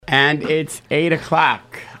And it's 8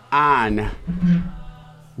 o'clock on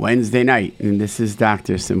Wednesday night. And this is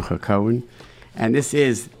Dr. Simcha Cohen. And this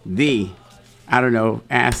is Ask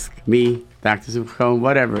Me, Dr. Simcha Cohen,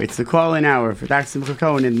 whatever. It's the call-in hour for Dr. Simcha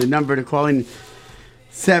Cohen. And the number to call in,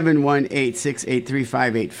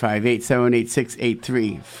 718-683-5858,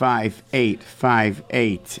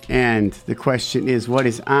 718-683-5858. And the question is, what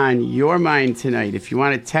is on your mind tonight? If you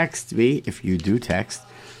want to text me, if you do text,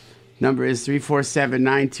 number is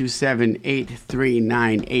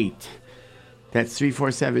 347-927-8398. That's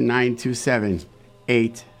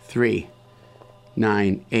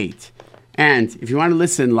 347-927-8398. And if you want to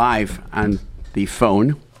listen live on the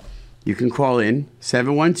phone, you can call in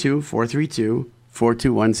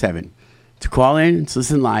 712-432-4217. To call in, to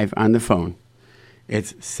listen live on the phone,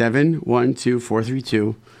 it's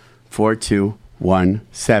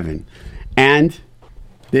 712-432-4217. And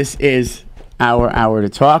this is our hour to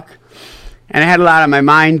talk. And I had a lot on my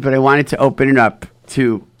mind, but I wanted to open it up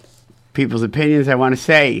to people's opinions. I want to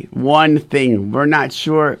say one thing. We're not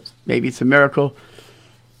sure. Maybe it's a miracle.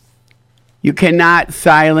 You cannot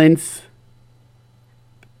silence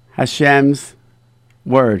Hashem's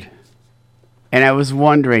word. And I was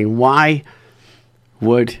wondering, why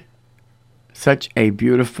would such a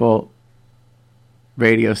beautiful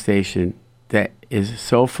radio station that is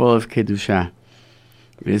so full of Kedusha,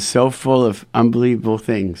 is so full of unbelievable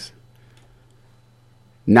things,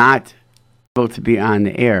 not able to be on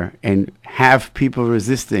the air and have people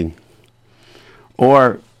resisting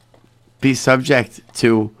or be subject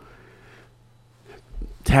to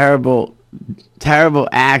terrible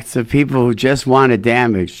acts of people who just want to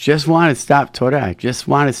damage, just want to stop Torah, just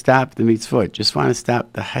want to stop the mitzvot, just want to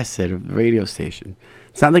stop the chesed of the radio station.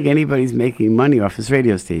 It's not like anybody's making money off this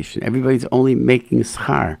radio station. Everybody's only making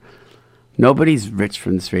schar. Nobody's rich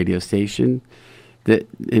from this radio station.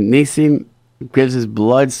 Nisim gives his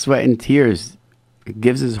blood, sweat, and tears.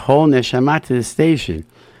 Gives his whole neshama to the station.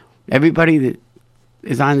 Everybody that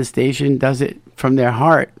is on the station does it from their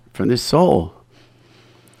heart, from their soul.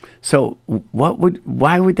 So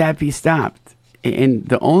why would that be stopped? And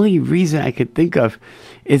the only reason I could think of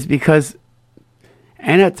is because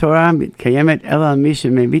Torah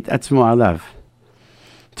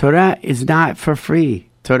is not for free.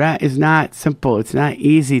 Torah is not simple. It's not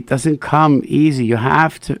easy. It doesn't come easy. You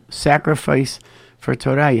have to sacrifice for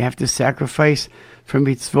Torah. You have to sacrifice for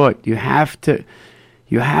mitzvot. You have to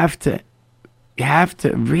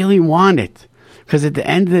really want it. Because at the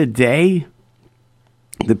end of the day,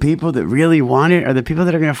 the people that really want it are the people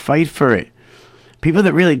that are going to fight for it. People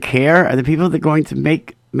that really care are the people that are going to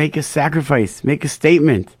make a sacrifice, make a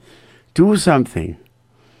statement, do something.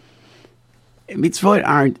 Mitzvot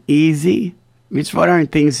aren't easy. Mitzvot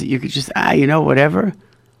aren't things that you could just, whatever.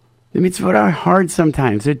 The mitzvot are hard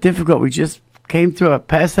sometimes. They're difficult. We just came through a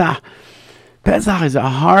Pesach. Pesach is a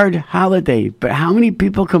hard holiday, but how many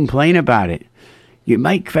people complain about it? You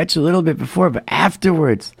might fetch a little bit before, but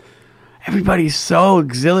afterwards, everybody's so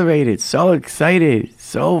exhilarated, so excited,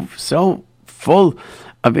 so full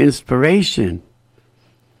of inspiration.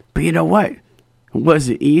 But you know what? Was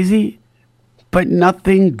it easy? But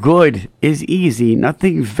nothing good is easy.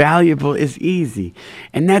 Nothing valuable is easy.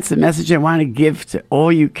 And that's the message I want to give to all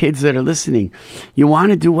you kids that are listening. You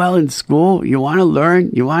want to do well in school? You want to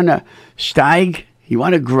learn? You want to steig? You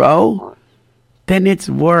want to grow? Then it's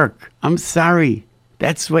work. I'm sorry.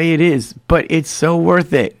 That's the way it is. But it's so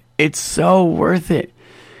worth it. It's so worth it.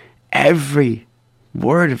 Every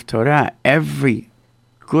word of Torah, every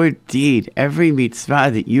good deed, every mitzvah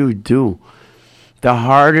that you do, the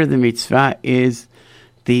harder the mitzvah is,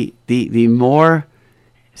 the more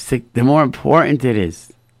important it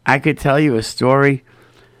is. I could tell you a story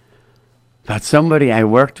about somebody I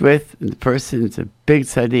worked with, and the person is a big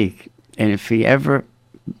tzaddik. And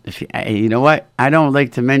you know what? I don't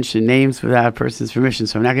like to mention names without a person's permission,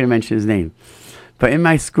 so I'm not going to mention his name. But in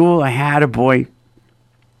my school, I had a boy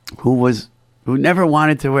who never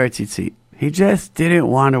wanted to wear tzitzit. He just didn't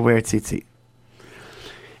want to wear tzitzit.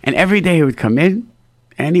 And every day he would come in,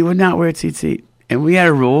 and he would not wear tzitzit. And we had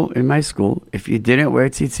a rule in my school: if you didn't wear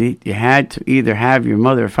tzitzit, you had to either have your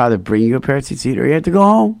mother or father bring you a pair of tzitzit, or you had to go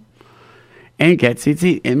home and get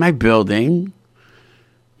tzitzit. In my building,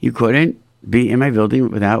 you couldn't be in my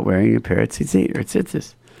building without wearing a pair of tzitzit or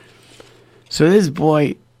tzitzis. So this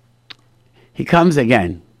boy, he comes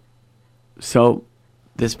again. So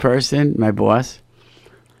this person, my boss,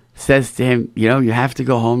 says to him, you have to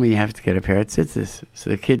go home and you have to get a pair of tzitzis. So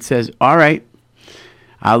the kid says, all right,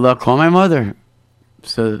 I'll call my mother.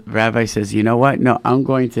 So the rabbi says, you know what? No, I'm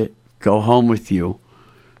going to go home with you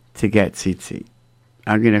to get tzitzit.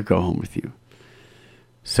 I'm going to go home with you.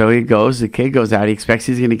 So the kid goes out, he expects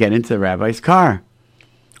he's going to get into the rabbi's car.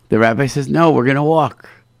 The rabbi says, no, we're going to walk.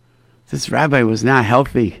 This rabbi was not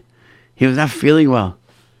healthy. He was not feeling well.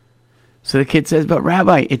 So the kid says, but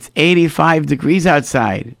Rabbi, it's 85 degrees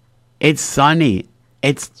outside. It's sunny.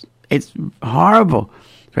 It's horrible.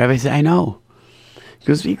 The rabbi said, I know. He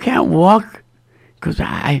goes, you can't walk. He goes,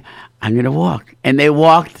 I'm going to walk. And they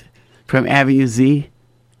walked from Avenue Z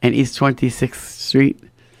and East 26th Street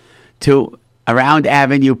to around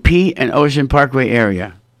Avenue P and Ocean Parkway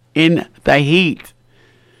area in the heat.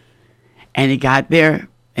 And he got there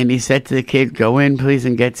and he said to the kid, go in, please,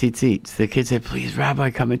 and get seats. The kid said, please,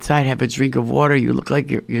 Rabbi, come inside, have a drink of water. You look like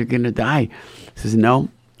you're going to die. He says, no,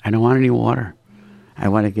 I don't want any water. I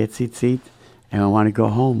want to get seats, and I want to go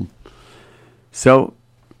home. So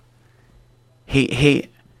the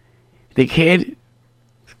kid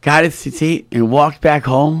got his seat and walked back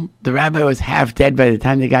home. The rabbi was half dead by the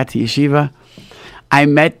time they got to yeshiva. I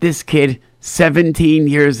met this kid 17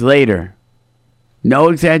 years later. No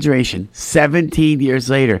exaggeration. 17 years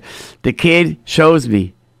later. The kid shows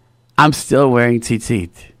me I'm still wearing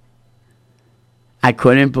tzitzit. I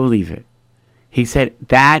couldn't believe it. He said,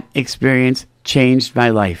 that experience changed my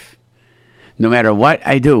life. No matter what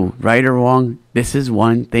I do, right or wrong, this is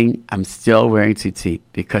one thing, I'm still wearing tzitzit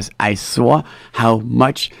because I saw how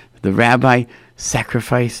much the rabbi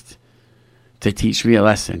sacrificed to teach me a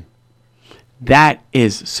lesson. That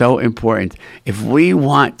is so important. If we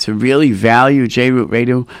want to really value J-Root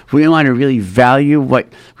Radio, if we want to really value what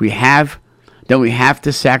we have, then we have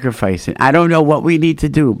to sacrifice it. I don't know what we need to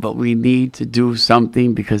do, but we need to do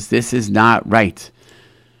something because this is not right.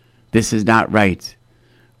 This is not right.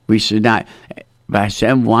 We should not.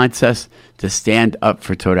 Hashem wants us to stand up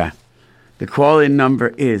for Torah. The call-in number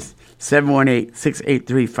is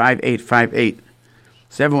 718-683-5858.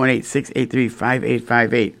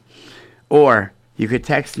 718-683-5858. Or you could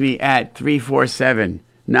text me at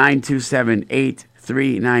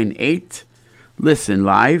 347-927-8398. Listen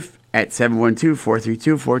live at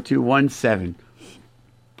 712-432-4217.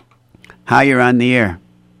 How you're on the air?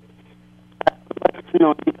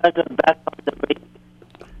 No, you guys are back on the radio.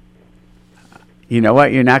 You know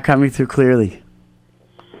what? You're not coming through clearly.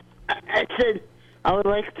 I said I would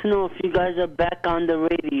like to know if you guys are back on the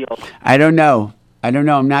radio. I don't know.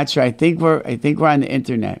 I'm not sure. I think we're on the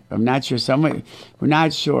internet. I'm not sure. We're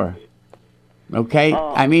not sure. Okay.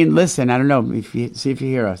 Oh. I mean, listen. I don't know. See if you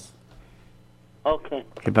hear us. Okay.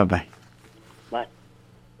 Okay. Bye. Bye.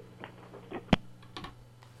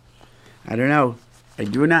 I don't know. I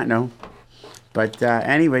do not know. But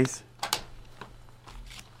anyways.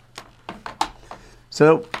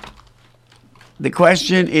 So the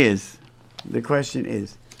question is,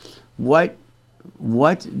 what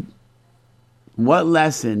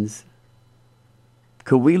lessons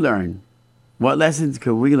could we learn? What lessons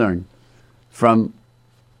could we learn from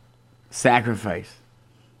sacrifice?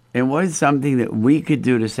 And what is something that we could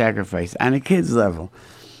do to sacrifice on a kid's level?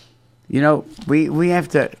 You know, we have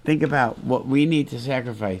to think about what we need to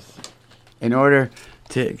sacrifice in order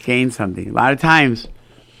to gain something. A lot of times,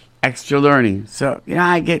 extra learning. So, you know,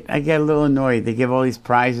 I get a little annoyed. They give all these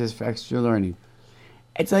prizes for extra learning.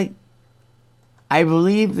 It's like, I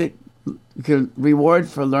believe that you can reward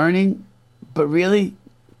for learning, but really,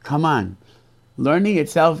 come on. Learning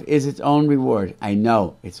itself is its own reward. I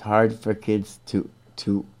know it's hard for kids to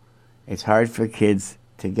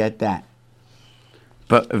get that.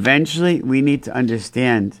 But eventually, we need to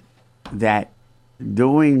understand that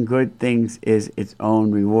doing good things is its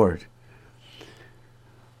own reward.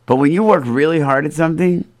 But when you work really hard at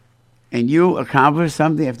something and you accomplish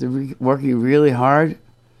something after working really hard,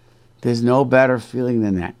 there's no better feeling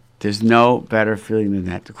than that. There's no better feeling than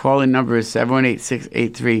that. The call-in number is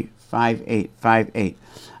 718-683-5858.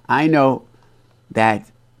 I know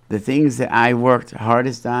that the things that I worked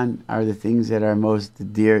hardest on are the things that are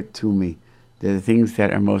most dear to me. They're the things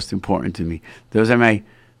that are most important to me. Those are my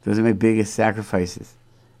biggest sacrifices,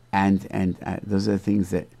 and those are the things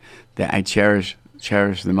that I cherish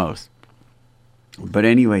the most. But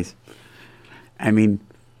anyways, I mean,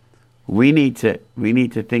 we need to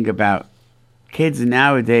think about kids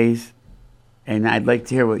nowadays, and I'd like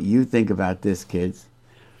to hear what you think about this, kids.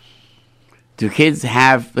 Do kids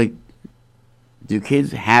have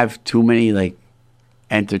too many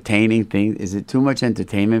entertaining things? Is it too much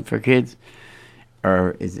entertainment for kids?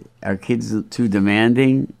 Or are kids too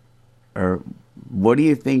demanding? Or what do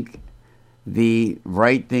you think the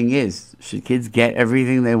right thing is? Should kids get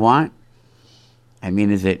everything they want? I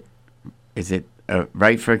mean, is it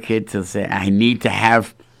right for a kid to say, I need to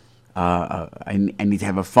have I need to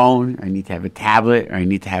have a phone, I need to have a tablet, or I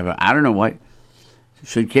need to have I don't know what.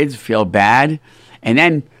 Should kids feel bad And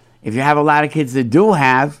then if you have a lot of kids that do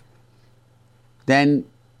have, then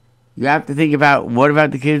you have to think about, what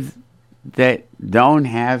about the kids that don't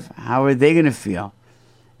have? How are they going to feel?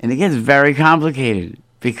 And it gets very complicated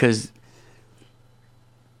because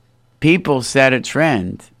people set a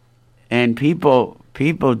trend, and people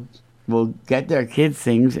will get their kids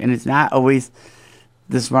things, and it's not always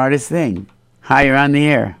the smartest thing. Hi, you're on the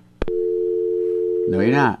air. No,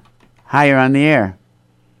 you're not. Hi, you're on the air.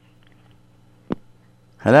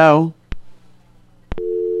 Hello?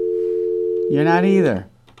 You're not either.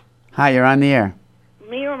 Hi, you're on the air.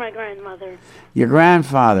 Me or my grandmother? Your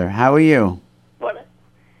grandfather. How are you? What?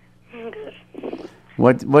 I'm good.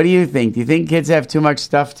 What do you think? Do you think kids have too much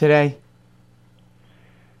stuff today?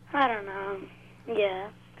 I don't know. Yeah.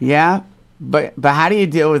 Yeah? But how do you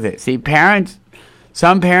deal with it? See,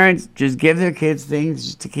 some parents just give their kids things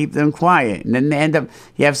just to keep them quiet. And then they end up,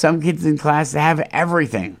 you have some kids in class that have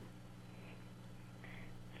everything.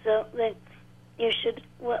 So, you should,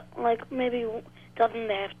 maybe tell them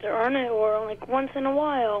they have to earn it, or, once in a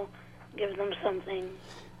while, give them something.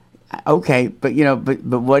 Okay, but,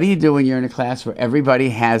 but what do you do when you're in a class where everybody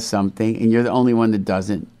has something and you're the only one that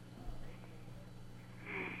doesn't?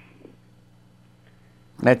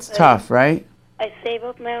 That's tough, right? I save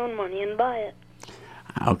up my own money and buy it.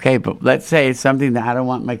 Okay, but let's say it's something that I don't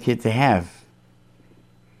want my kid to have.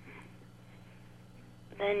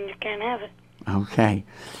 Then you can't have it. Okay.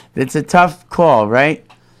 It's a tough call, right?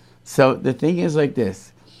 So the thing is like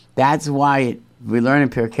this. That's why we learn in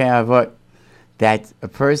Pirkei Avot that a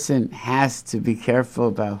person has to be careful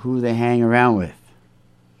about who they hang around with.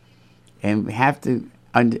 And we have to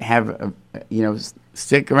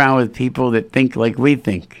stick around with people that think like we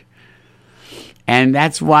think. And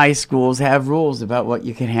that's why schools have rules about what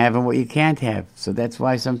you can have and what you can't have. So that's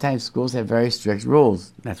why sometimes schools have very strict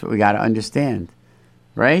rules. That's what we got to understand.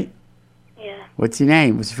 Right? Yeah. What's your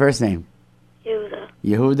name? What's your first name? Yehuda.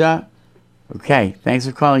 Yehuda? Okay. Thanks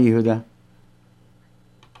for calling, Yehuda.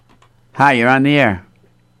 Hi, you're on the air.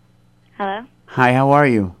 Hello? Hi, how are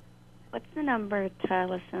you? What's the number to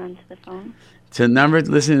listen to the phone? The number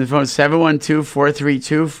to listen to the phone is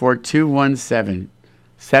 712-432-4217.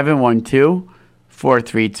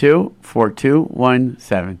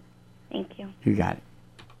 712-432-4217. Thank you. You got it.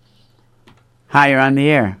 Hi, you're on the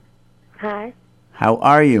air. Hi. How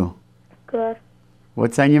are you? Good.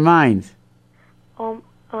 What's on your mind? I'm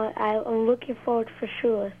looking forward for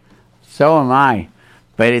sure. So am I.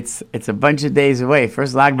 But it's a bunch of days away.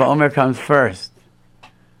 First, Lag BaOmer comes first.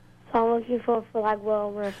 So I'm looking forward for Lag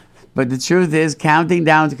BaOmer. But the truth is, counting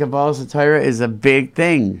down to Kabbalas Torah is a big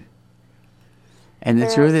thing. And the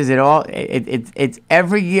truth is, it's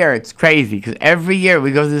every year. It's crazy because every year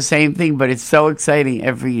we go through the same thing, but it's so exciting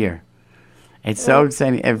every year. It's so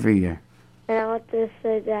exciting every year. And I want to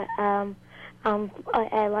say that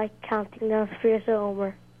I like counting down to Pirkei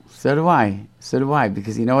Avot. So do I. So do I.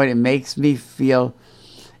 Because you know what? It makes me feel.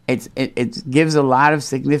 It gives a lot of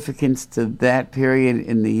significance to that period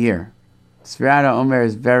in the year. Sfirat HaOmer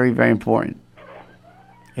is very, very important.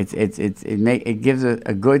 It gives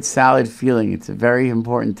a good solid feeling. It's a very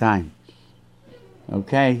important time.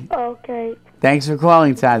 Okay. Okay. Thanks for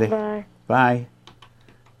calling, Tzaddik. Bye. Bye.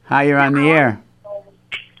 Hi, you're on the air.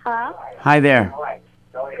 Hello? Hi there.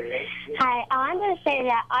 Hi, I wanted to say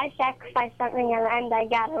that I sacrificed something and I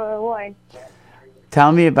got a reward.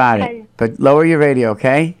 Tell me about it, but lower your radio,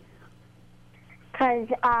 okay? Because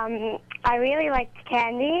I really liked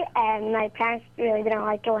candy, and my parents really didn't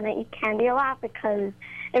like it when I eat candy a lot because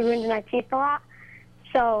it ruins my teeth a lot.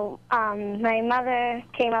 So my mother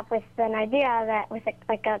came up with an idea that with a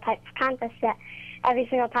type of contest that every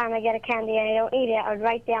single time I get a candy and I don't eat it, I would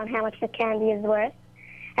write down how much the candy is worth,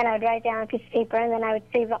 and I would write down a piece of paper, and then I would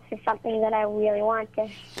save up for something that I really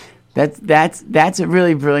wanted. That's a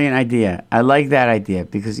really brilliant idea. I like that idea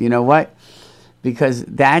because you know what? Because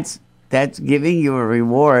that's giving you a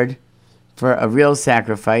reward for a real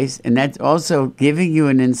sacrifice, and that's also giving you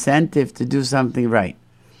an incentive to do something right.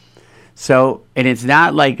 So, and it's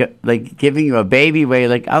not like giving you a baby where you're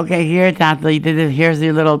like, okay, here, Tata, you did it. Here's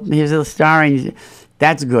a little star, and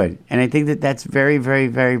that's good. And I think that's very, very,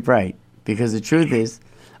 very bright because the truth is,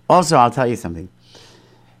 also, I'll tell you something.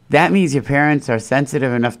 That means your parents are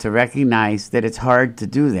sensitive enough to recognize that it's hard to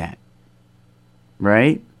do that,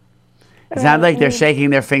 right? It's not like they're shaking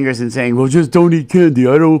their fingers and saying, well, just don't eat candy,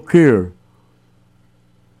 I don't care.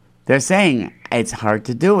 They're saying it's hard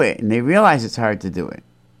to do it, and they realize it's hard to do it.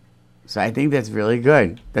 So I think that's really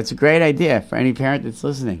good. That's a great idea for any parent that's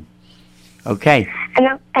listening. Okay.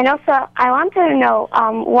 And also, I wanted to know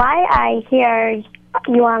why I hear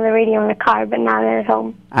you on the radio in the car but not at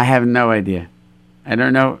home. I have no idea. I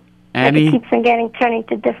don't know. Annie? Like it keeps on getting turning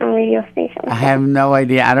to different radio stations. I have no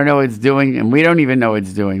idea. I don't know what it's doing, and we don't even know what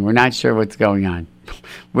it's doing. We're not sure what's going on.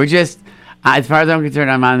 We're just, as far as I'm concerned,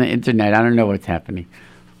 I'm on the internet. I don't know what's happening.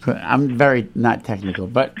 I'm very not technical.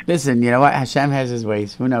 But listen, you know what? Hashem has his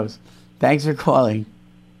ways. Who knows? Thanks for calling.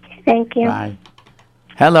 Thank you. Bye.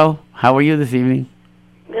 Hello. How are you this evening?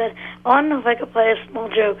 Good. I want to know if I could play a small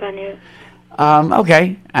joke on you.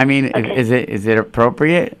 Okay. I mean, Okay. is it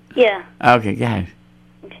appropriate? Yeah. Okay, go ahead.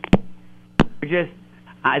 Just,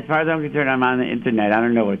 as far as I'm concerned, I'm on the internet. I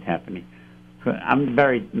don't know what's happening. I'm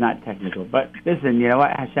very not technical. But listen, you know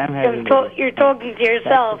what? Hashem has his ways. You're talking to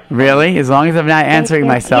yourself. Really? As long as I'm not answering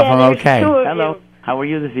myself, Yeah, I'm there's okay. two of Hello. you. How are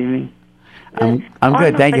you this evening? Good. I'm I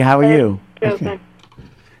good, wanna thank know you. if I How are could you? play a joke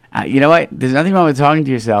on- You know what? There's nothing wrong with talking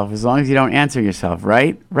to yourself as long as you don't answer yourself,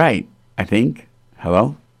 right? Right. I think.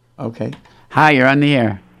 Hello? Okay. Hi, you're on the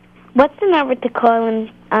air. What's the number to call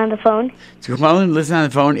in on the phone? To call and listen on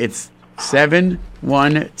the phone, it's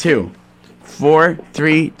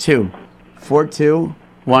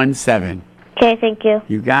 712-432-4217. Okay, thank you.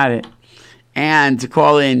 You got it. And to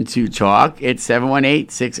call in to talk, it's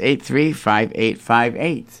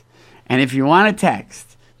 718-683-5858. And if you want to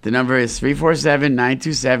text, the number is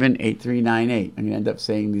 347-927-8398. I'm going to end up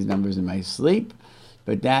saying these numbers in my sleep,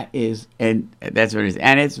 but that's what it is. And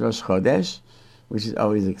it's Rosh Chodesh, which is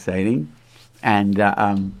always exciting. And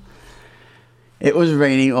it was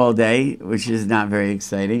raining all day, which is not very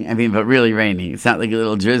exciting. I mean, but really raining. It's not like a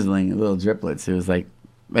little drizzling, a little driplets. It was like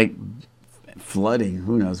flooding,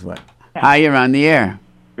 who knows what. Hi, you're on the air.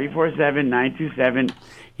 347-927.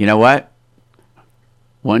 You know what?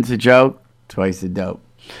 Once a joke, twice a dope.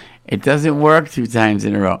 It doesn't work 2 times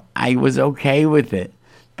in a row. I was okay with it.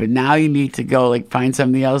 But now you need to go, find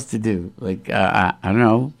something else to do. I don't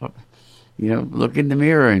know. Look in the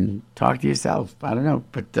mirror and talk to yourself. I don't know.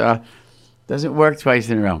 But doesn't work twice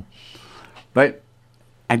in a row. But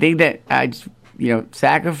I think that,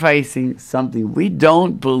 sacrificing something. We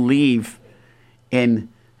don't believe in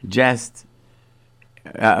just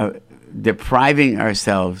depriving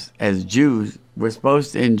ourselves as Jews. We're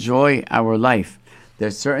supposed to enjoy our life.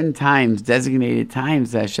 There's certain times, designated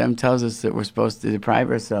times, that Hashem tells us that we're supposed to deprive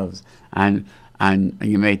ourselves on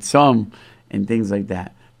Yemei Tzom and things like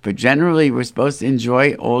that. But generally, we're supposed to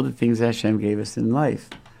enjoy all the things that Hashem gave us in life.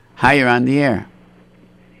 Hi, you're on the air.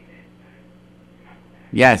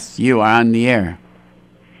 Yes, you are on the air.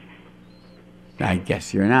 I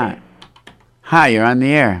guess you're not. Hi, you're on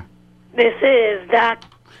the air. This is Doc.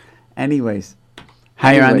 Anyways.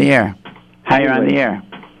 Hi, you're on the air. Hi, you're on the air.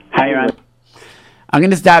 Hi, you're on. I'm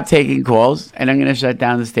going to stop taking calls, and I'm going to shut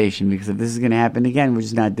down the station, because if this is going to happen again, we're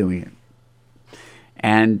just not doing it.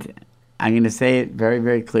 And I'm going to say it very,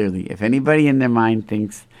 very clearly. If anybody in their mind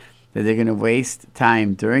thinks that they're going to waste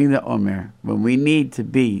time during the Omer, when we need to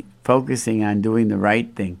be focusing on doing the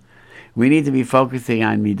right thing, we need to be focusing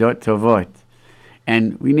on Midot Tovot,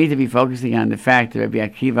 and we need to be focusing on the fact that Rabbi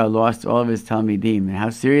Akiva lost all of his Talmidim, and how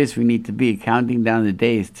serious we need to be counting down the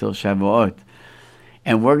days till Shavuot.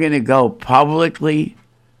 And we're going to go publicly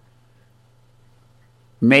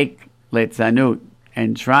make Letzanut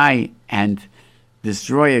and try and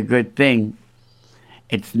destroy a good thing.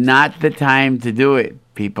 It's not the time to do it,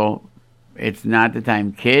 people. It's not the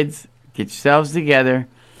time. Kids, get yourselves together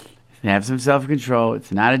and have some self-control.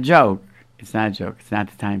 It's not a joke. It's not a joke. It's not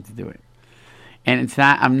the time to do it. And it's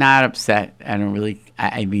not, I'm not upset. I don't really,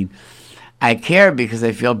 I mean, I care because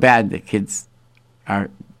I feel bad that kids are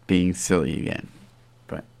being silly again.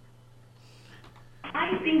 But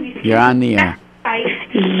you're on the air.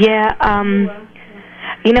 Yeah,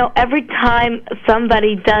 every time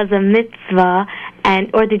somebody does a mitzvah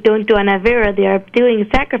or they don't do an avera, they are doing a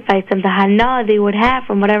sacrifice of the hana they would have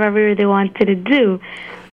from whatever avera they wanted to do.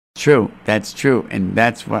 True, that's true, and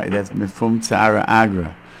that's why that's mifum tzara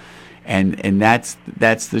agra, and that's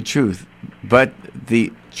the truth. But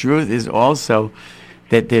the truth is also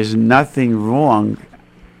that there's nothing wrong,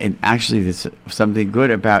 and actually there's something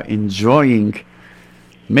good about enjoying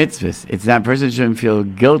mitzvahs. It's not, person shouldn't feel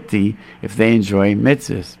guilty if they enjoy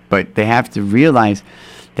mitzvahs, but they have to realize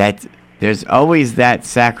that there's always that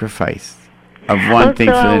sacrifice of one thing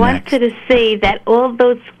for the next. Also, I wanted to say that all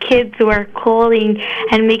those kids who are calling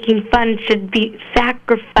and making fun should be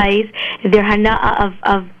sacrificed their hana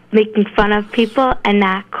of making fun of people and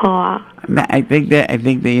not call. I think that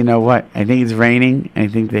you know what? I think it's raining. I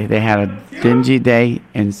think they had a dingy day,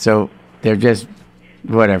 and so they're just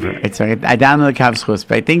whatever. It's like I down the Kavschus,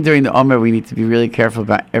 but I think during the Omer we need to be really careful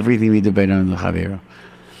about everything we do by the Chavero.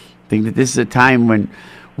 I think that this is a time when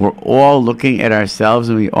we're all looking at ourselves,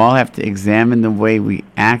 and we all have to examine the way we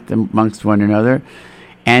act amongst one another,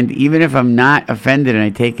 And even if I'm not offended and I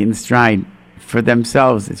take it in stride, for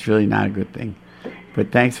themselves, it's really not a good thing.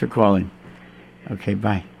 But thanks for calling. Okay,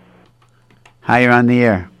 bye. Hi, you're on the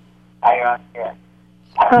air.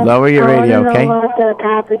 Lower your radio, okay? What the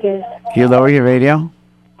topic is. Can you lower your radio?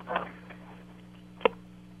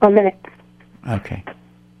 1 minute. Okay.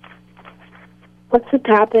 What's the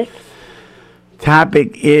topic?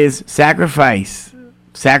 Topic is sacrifice.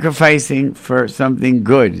 Sacrificing for something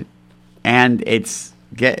good. And it's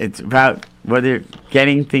about whether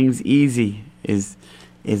getting things easy is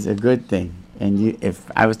a good thing. And if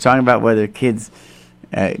I was talking about whether kids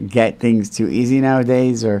get things too easy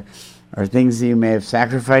nowadays or things that you may have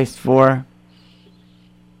sacrificed for.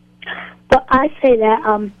 But I say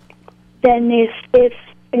that then if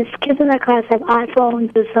kids in that class have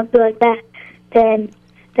iPhones or something like that, then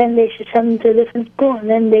they should send them to a different school, and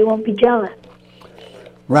then they won't be jealous.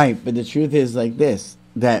 Right, but the truth is like this,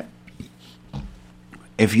 that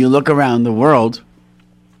if you look around the world,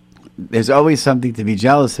 there's always something to be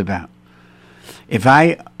jealous about. If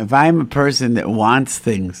I'm a person that wants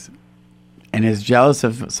things and is jealous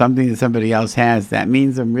of something that somebody else has, that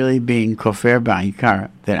means I'm really being kofer ba'ikar,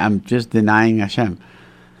 that I'm just denying Hashem.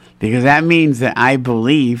 Because that means that I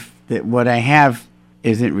believe that what I have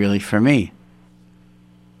isn't really for me.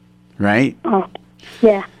 Right? Oh,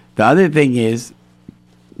 yeah. The other thing is,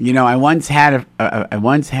 I once had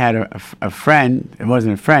a friend. It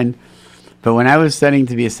wasn't a friend, but when I was studying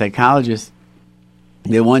to be a psychologist,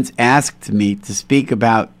 they once asked me to speak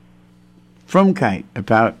about frumkeit,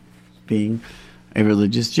 about being a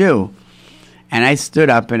religious Jew. And I stood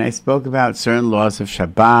up and I spoke about certain laws of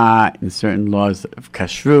Shabbat and certain laws of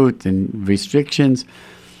kashrut and restrictions.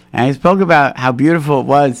 And I spoke about how beautiful it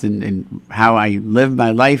was and how I lived my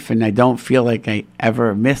life and I don't feel like I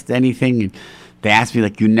ever missed anything. And they asked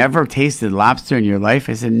me, you never tasted lobster in your life?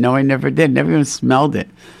 I said, no, I never did. Never even smelled it.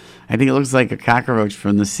 I think it looks like a cockroach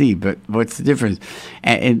from the sea, but what's the difference?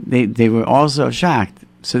 And they were also shocked.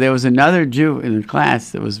 So there was another Jew in the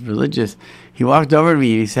class that was religious. He walked over to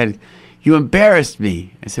me and he said, you embarrassed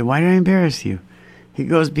me. I said, why did I embarrass you? He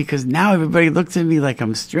goes, because now everybody looks at me like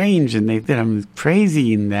I'm strange and they think I'm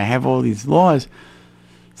crazy and I have all these laws.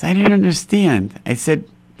 So I didn't understand. I said,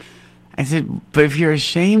 but if you're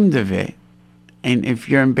ashamed of it and if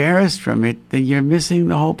you're embarrassed from it, then you're missing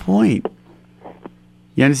the whole point.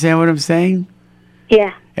 You understand what I'm saying?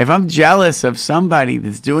 Yeah. If I'm jealous of somebody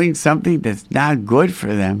that's doing something that's not good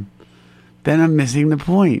for them, then I'm missing the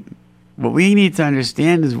point. What we need to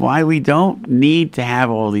understand is why we don't need to have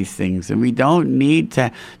all these things and we don't need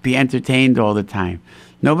to be entertained all the time.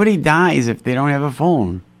 Nobody dies if they don't have a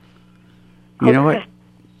phone. You know what?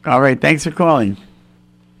 All right. Thanks for calling.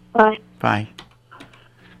 Bye. Bye.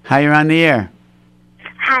 Hi, you're on the air.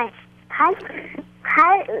 Hi.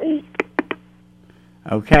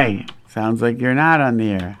 Okay. Sounds like you're not on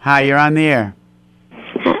the air. Hi, you're on the air.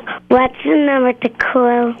 What's the number to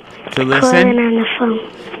call? To listen? Call in on the phone.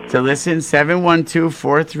 To listen,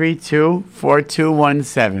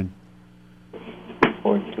 712-432-4217.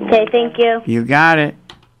 Okay, thank you. You got it.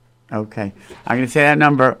 Okay. I'm going to say that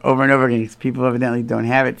number over and over again because people evidently don't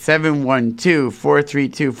have it.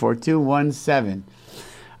 712-432-4217.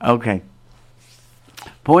 Okay.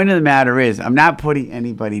 Point of the matter is, I'm not putting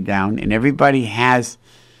anybody down, and everybody has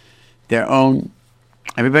their own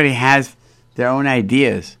ideas.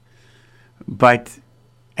 But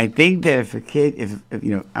I think that if a kid,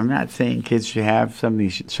 I'm not saying kids should have something,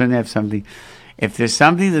 shouldn't have something. If there's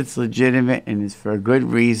something that's legitimate and is for a good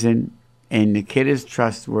reason, and the kid is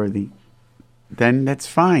trustworthy, then that's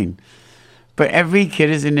fine. But every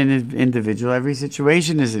kid is an individual. Every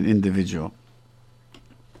situation is an individual.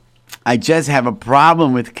 I just have a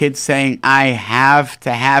problem with kids saying, I have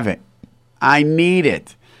to have it. I need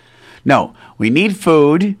it. No, we need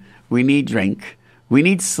food. We need drink. We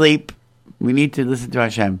need sleep. We need to listen to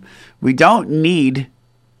Hashem. We don't need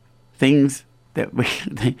things that we,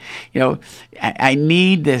 I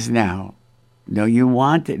need this now. No, you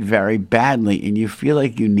want it very badly and you feel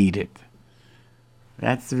like you need it.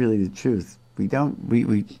 That's really the truth. We don't,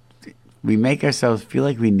 we make ourselves feel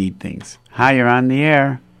like we need things. Hi, you're on the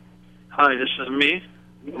air. Hi, this is me.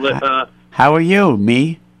 How are you,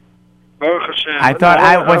 me? Baruch Hashem. I thought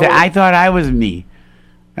I was me.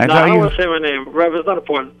 I don't want to say my name. Rev, it's not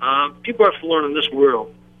important. People have to learn in this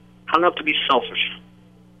world how not to be selfish.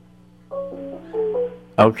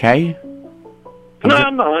 Okay. No.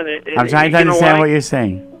 I'm trying to understand what you're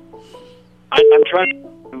saying. I'm trying.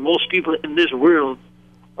 Most people in this world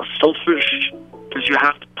are selfish because you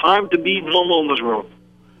have time to be normal in this world.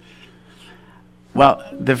 Well,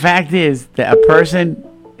 the fact is that a person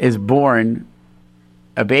is born,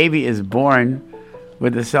 a baby is born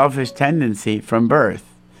with a selfish tendency from birth,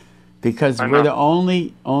 because we're the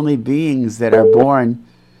only beings that are born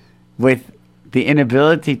with the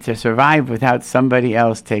inability to survive without somebody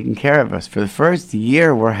else taking care of us. For the first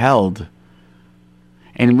year, we're held.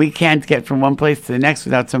 And we can't get from one place to the next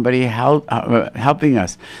without somebody helping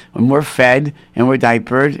us. When we're fed and we're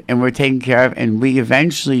diapered and we're taken care of, and we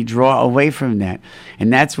eventually draw away from that.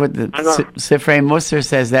 And that's what the Sifrei Musar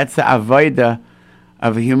says. That's the avodah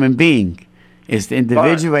of a human being, is to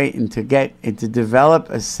individuate and to develop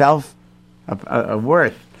a self, a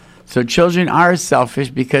worth. So children are selfish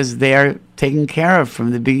because they are taken care of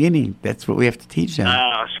from the beginning. That's what we have to teach them.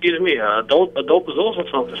 Excuse me, adult is also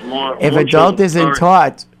selfish. If adult isn't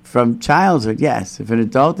taught from childhood, yes. If an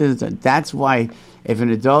adult isn't, that's why if an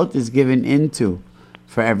adult is given into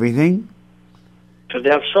for everything, because they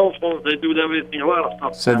have cell phones, they do everything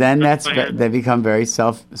well. So then they become very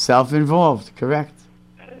self-involved. Correct.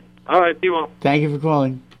 All right, Timo. Thank you for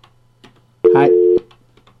calling. Hi,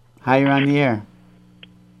 you're on the air.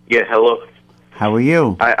 Yeah, hello. How are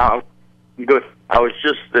you? I'm good. I was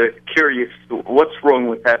just curious, what's wrong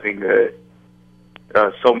with having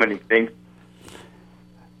so many things?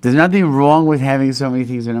 There's nothing wrong with having so many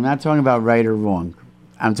things, and I'm not talking about right or wrong.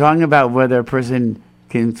 I'm talking about whether a person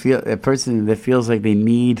that feels like they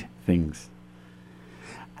need things.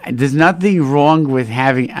 There's nothing wrong with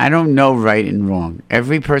having, I don't know right and wrong.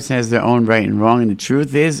 Every person has their own right and wrong, and the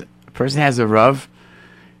truth is, a person has a Rav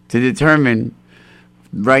to determine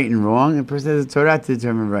right and wrong, and a person has a Torah to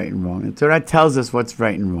determine right and wrong. The Torah tells us what's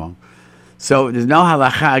right and wrong. So there's no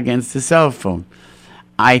halacha against the cell phone.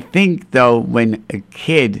 I think, though, when a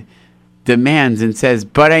kid demands and says,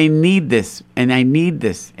 but I need this, and I need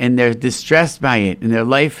this, and they're distressed by it, and their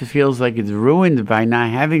life feels like it's ruined by not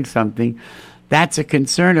having something, that's a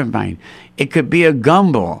concern of mine. It could be a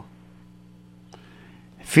gumball.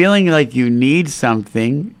 Feeling like you need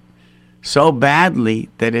something so badly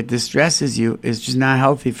that it distresses you is just not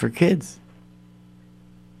healthy for kids.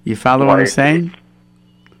 You follow what I'm saying?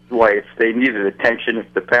 Why, if they needed attention,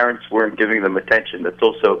 if the parents weren't giving them attention, that's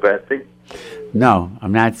also a bad thing? No,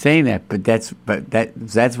 I'm not saying that, but that's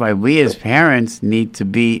why we as parents need to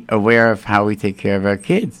be aware of how we take care of our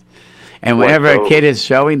kids. And whenever a kid is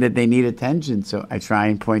showing that they need attention, so I try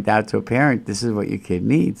and point out to a parent, this is what your kid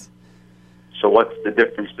needs. So what's the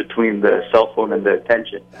difference between the cell phone and the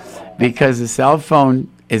attention? Because the cell phone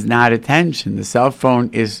is not attention. The cell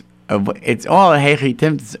phone is it's all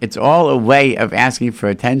a way of asking for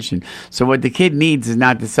attention. So what the kid needs is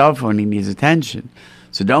not the cell phone; he needs attention.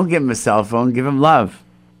 So don't give him a cell phone; give him love.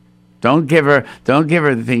 Don't give her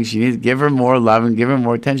the things she needs. Give her more love and give her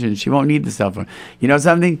more attention. She won't need the cell phone. You know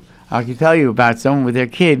something? I can tell you about someone with their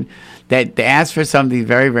kid that they asked for something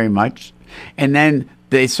very, very much, and then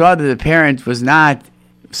they saw that the parent was not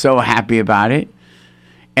so happy about it,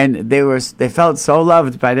 and they felt so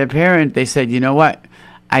loved by their parent. They said, "You know what?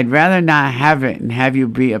 I'd rather not have it and have you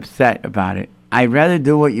be upset about it. I'd rather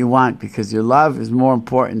do what you want because your love is more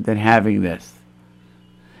important than having this."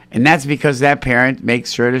 And that's because that parent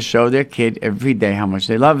makes sure to show their kid every day how much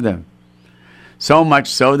they love them. So much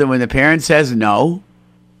so that when the parent says no,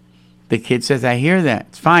 the kid says, I hear that.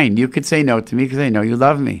 It's fine. You could say no to me because I know you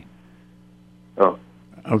love me. Oh.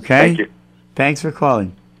 Okay? Thank you. Thanks for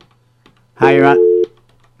calling. Hi, you're on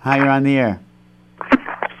the air. Hi,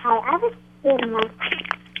 I was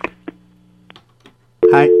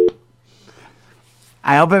Hi.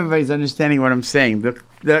 I hope everybody's understanding what I'm saying.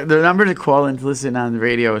 The number to call and to listen on the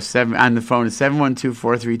radio on the phone is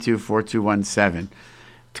 712-432-4217.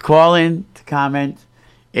 To call in, to comment,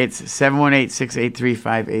 it's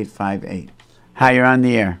 718-683-5858. Hi, you're on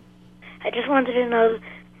the air. I just wanted to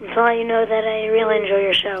let you know that I really enjoy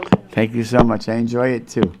your show. Thank you so much. I enjoy it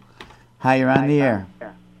too. Hi, you're on the air.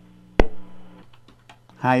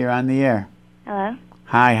 Hi, you're on the air. Hello?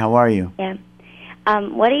 Hi, how are you? Yeah.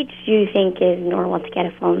 What age do you think is normal to get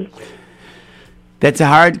a phone? That's a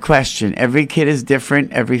hard question. Every kid is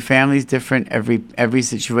different. Every family is different. Every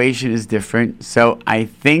situation is different. So I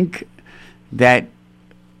think that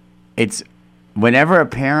it's whenever a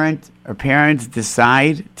parent or parents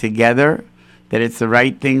decide together that it's the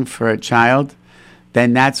right thing for a child,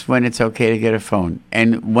 then that's when it's okay to get a phone.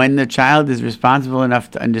 And when the child is responsible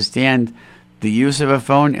enough to understand the use of a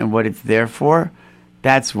phone and what it's there for,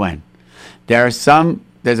 that's when.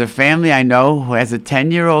 There's a family I know who has a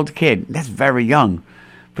 10-year-old kid. That's very young.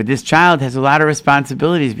 But this child has a lot of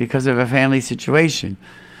responsibilities because of a family situation.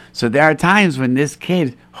 So there are times when this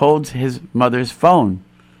kid holds his mother's phone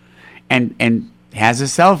and has a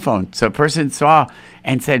cell phone. So a person saw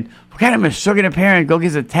and said, what kind of a sugar parent go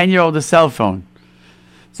gives a 10-year-old a cell phone?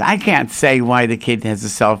 So I can't say why the kid has a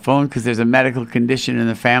cell phone because there's a medical condition in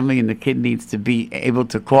the family and the kid needs to be able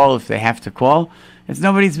to call if they have to call. It's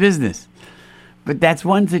nobody's business. But that's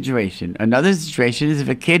one situation. Another situation is if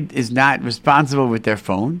a kid is not responsible with their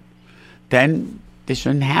phone, then they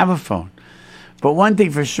shouldn't have a phone. But one thing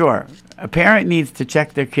for sure, a parent needs to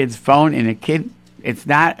check their kid's phone, and it's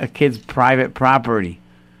not a kid's private property.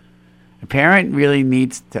 A parent really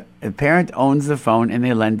needs to. A parent owns the phone, and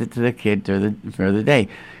they lend it to the kid for the day.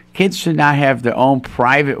 Kids should not have their own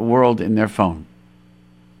private world in their phone.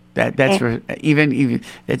 That's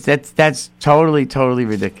totally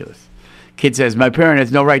ridiculous. Kid says my parent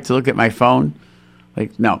has no right to look at my phone.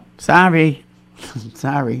 Like, no, sorry.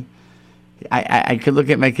 I could look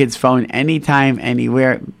at my kid's phone anytime,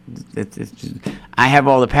 anywhere. I have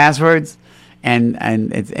all the passwords, and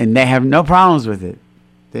they have no problems with it.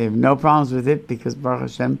 They have no problems with it because Baruch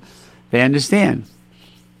Hashem, they understand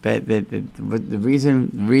that the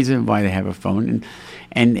reason why they have a phone.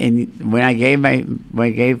 And when I gave my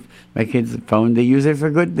kids a phone, they use it for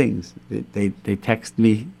good things. They text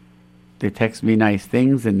me nice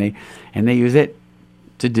things, and they use it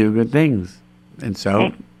to do good things. And so,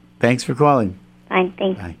 okay. Thanks for calling. Fine,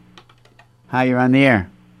 thanks. Bye. Hi, you're on the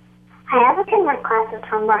air. I have a kid in my class that's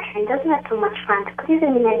from Russia and doesn't have too much friends. Could you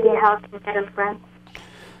give me an idea how to get him friends?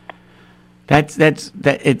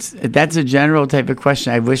 That's a general type of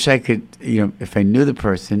question. I wish I could, if I knew the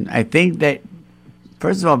person. I think that,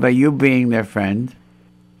 first of all, by you being their friend,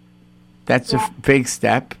 that's a big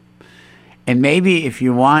step. And maybe if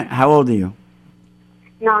you want, how old are you?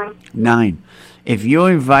 9. If you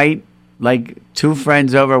invite like 2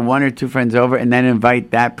 friends over, 1 or 2 friends over, and then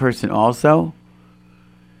invite that person also,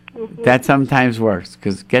 that sometimes works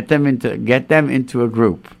because get them into a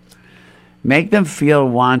group, make them feel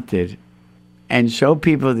wanted, and show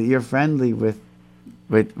people that you're friendly with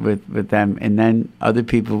them, and then other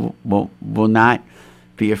people will not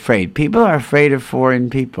be afraid. People are afraid of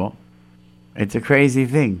foreign people. It's a crazy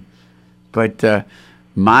thing, but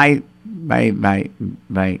my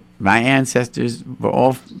ancestors were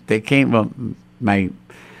all, my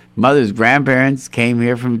mother's grandparents came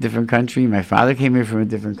here from a different country. My father came here from a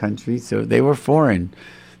different country, so they were foreign.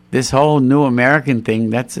 This whole new American thing,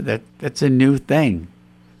 that's a new thing.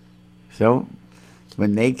 So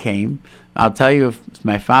when they came, I'll tell you, if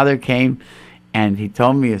my father came and he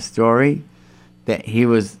told me a story that he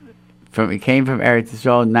came from Eretz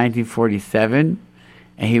Yisrael in 1947,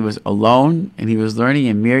 and he was alone, and he was learning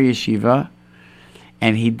in Mir Yeshiva,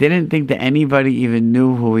 and he didn't think that anybody even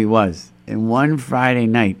knew who he was. And one Friday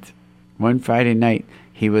night,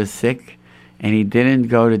 he was sick, and he didn't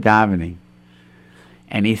go to davening.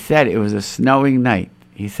 And he said it was a snowing night.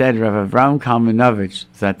 He said, Rav Avram Kalmanovich,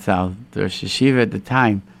 Zatzal, the Rosh Yeshiva at the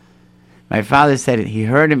time, my father said it, he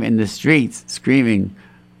heard him in the streets screaming,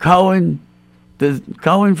 Cohen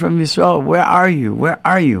from Yisrael, where are you? Where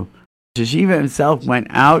are you? Yeshiva himself went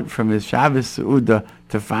out from his Shabbos Seudah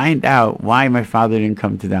to find out why my father didn't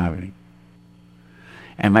come to davening.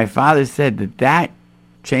 And my father said that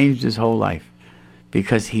changed his whole life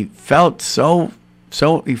because he felt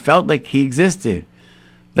he felt like he existed,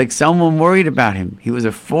 like someone worried about him. He was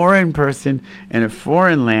a foreign person in a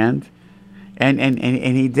foreign land, and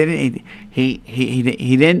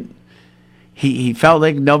he felt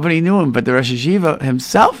like nobody knew him, but the Rosh Yeshiva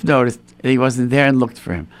himself noticed that he wasn't there and looked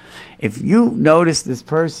for him. If you notice this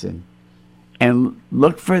person and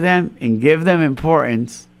look for them and give them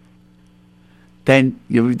importance, then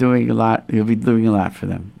you'll be doing a lot for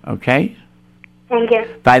them, okay? Thank you.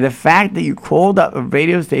 By the fact that you called up a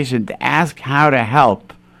radio station to ask how to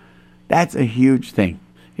help, that's a huge thing.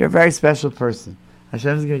 You're a very special person.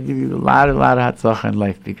 Hashem's going to give you a lot of hatzlacha in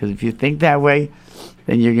life, because if you think that way,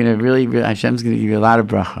 then you're going to Hashem's going to give you a lot of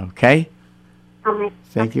bracha, okay? Amen.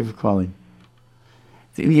 Thank you for calling.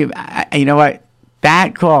 You know what?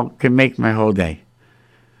 That call can make my whole day.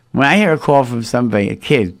 When I hear a call from somebody, a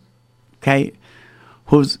kid, okay,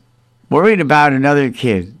 who's worried about another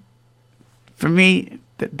kid, for me,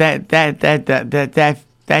 that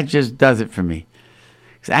just does it for me.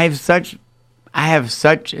 'Cause I have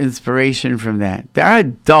such inspiration from that. There are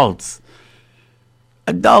adults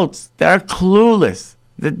that are clueless,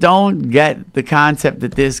 that don't get the concept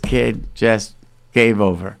that this kid just gave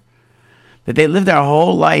over. That they live their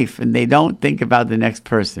whole life and they don't think about the next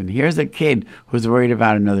person. Here's a kid who's worried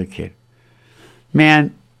about another kid.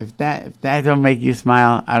 Man, if that don't make you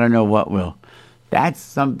smile, I don't know what will. That's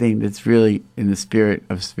something that's really in the spirit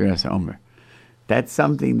of Sfiras Omer. That's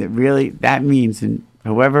something that really, that means, and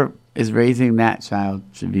whoever is raising that child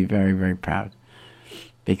should be very, very proud.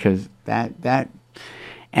 Because that,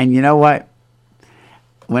 and you know what?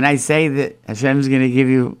 when I say that Hashem's going to give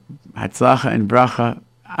you hatzlacha and bracha,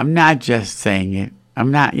 I'm not just saying it.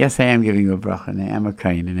 Yes, I am giving you a bracha, and I am a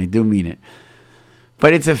kain, and I do mean it.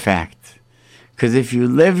 But it's a fact. Because if you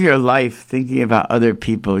live your life thinking about other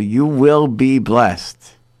people, you will be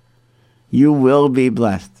blessed. You will be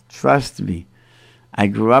blessed. Trust me. I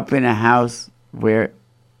grew up in a house where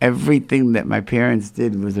everything that my parents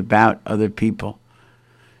did was about other people.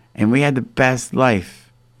 And we had the best life.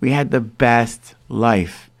 We had the best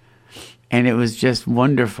life. And it was just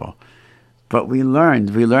wonderful. But we learned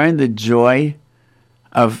the joy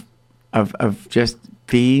of just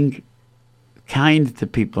being kind to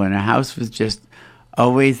people. And our house was just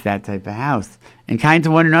always that type of house. And kind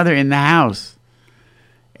to one another in the house.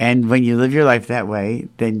 And when you live your life that way,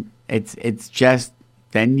 then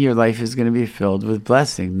then your life is going to be filled with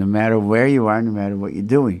blessing, no matter where you are, no matter what you're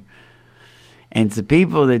doing. And to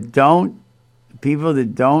people that don't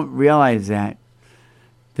realize that,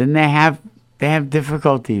 then they have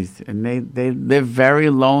difficulties, and they live very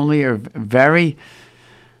lonely or very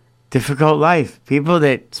difficult life. People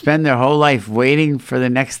that spend their whole life waiting for the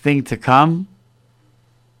next thing to come.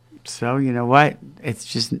 So you know what?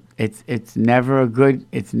 It's never a good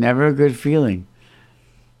feeling.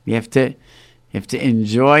 You have to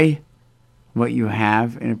enjoy what you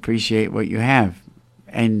have and appreciate what you have.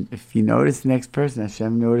 And if you notice the next person,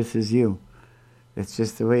 Hashem notices you. That's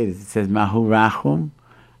just the way it is. It says, Mahu Rachum,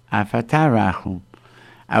 Afata Rachum.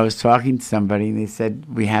 I was talking to somebody and they said,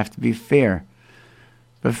 we have to be fair.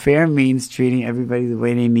 But fair means treating everybody the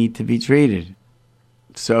way they need to be treated.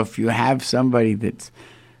 So if you have somebody that's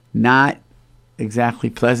not exactly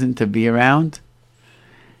pleasant to be around,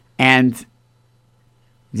 and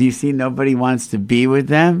do you see nobody wants to be with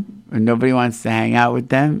them, or nobody wants to hang out with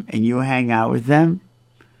them, and you hang out with them,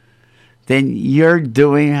 then you're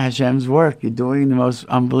doing Hashem's work. You're doing the most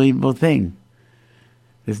unbelievable thing.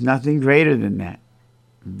 There's nothing greater than that,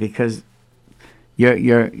 because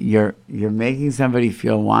you're making somebody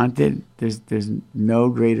feel wanted. There's no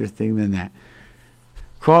greater thing than that.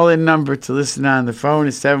 Call-in number to listen on the phone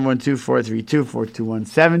is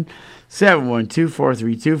 712-432-4217.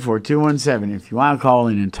 712-432-4217. If you want to call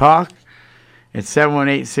in and talk, it's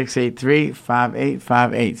 718-683-5858.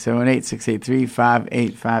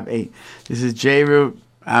 718-683-5858. This is J-Root.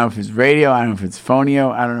 I don't know if it's radio, I don't know if it's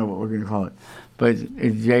phonio, I don't know what we're going to call it. But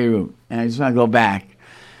it's J-Root. And I just want to go back.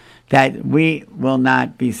 That we will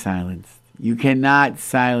not be silenced. You cannot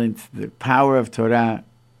silence the power of Torah.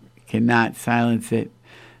 You cannot silence it.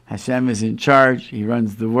 Hashem is in charge. He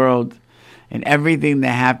runs the world. And everything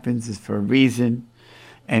that happens is for a reason.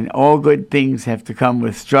 And all good things have to come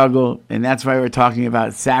with struggle. And that's why we're talking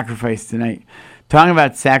about sacrifice tonight. Talking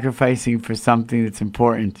about sacrificing for something that's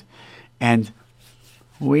important. And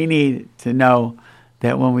we need to know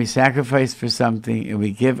that when we sacrifice for something and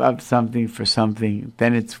we give up something for something,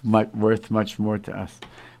 then it's worth much more to us.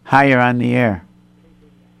 Hi, you're on the air.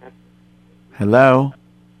 Hello?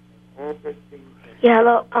 Yeah,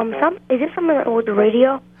 hello. Is this something with the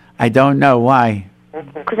radio? I don't know. Why?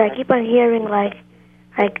 Because I keep on hearing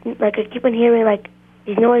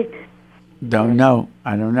these noise. Don't know.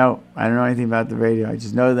 I don't know. I don't know anything about the radio. I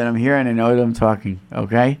just know that I'm here and I know that I'm talking.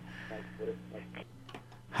 Okay?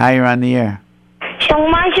 Hi, you're on the air. So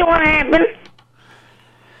what happened?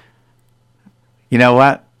 You know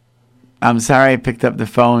what? I'm sorry I picked up the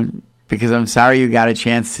phone because I'm sorry you got a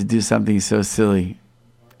chance to do something so silly.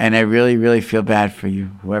 And I really, really feel bad for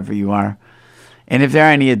you, whoever you are. And if there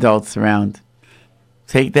are any adults around,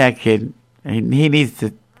 take that kid. And he needs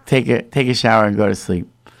to take a shower and go to sleep.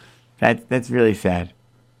 That's really sad.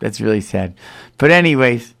 That's really sad. But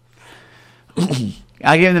anyways,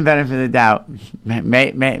 I'll give him the benefit of the doubt.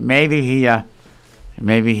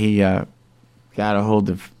 Maybe he got a hold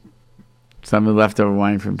of some of the leftover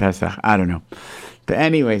wine from Pesach. I don't know. But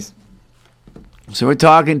anyways, so we're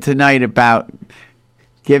talking tonight about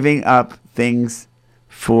giving up things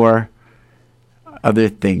for other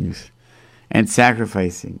things and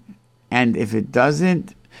sacrificing. And if it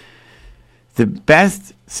doesn't, the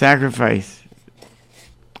best sacrifice,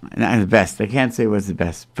 not the best, I can't say what's the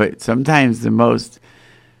best, but sometimes the most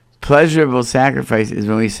pleasurable sacrifice is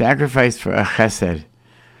when we sacrifice for a chesed.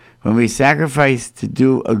 When we sacrifice to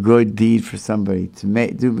do a good deed for somebody,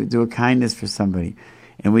 to do a kindness for somebody,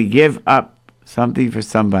 and we give up something for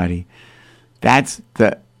somebody, that's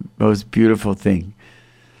the most beautiful thing.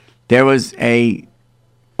 There was a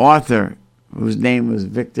author whose name was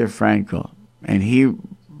Viktor Frankl, and he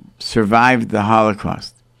survived the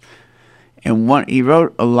Holocaust. And he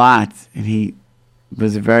wrote a lot, and he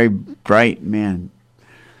was a very bright man.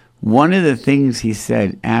 One of the things he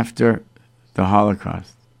said after the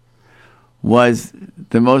Holocaust was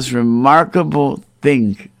the most remarkable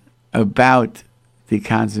thing about the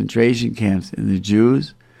concentration camps and the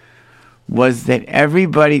Jews was that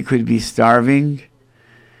everybody could be starving,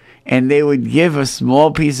 and they would give a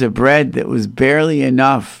small piece of bread that was barely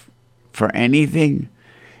enough for anything,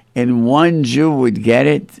 and one Jew would get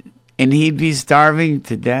it, and he'd be starving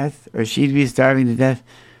to death, or she'd be starving to death,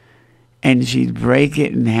 and she'd break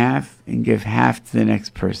it in half and give half to the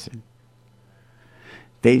next person.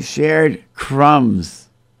 They shared crumbs.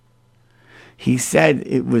 He said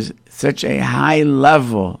it was such a high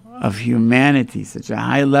level of humanity, such a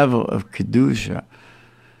high level of Kedusha,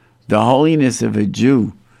 the holiness of a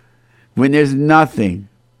Jew, when there's nothing,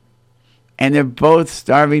 and they're both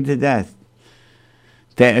starving to death,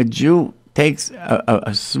 that a Jew takes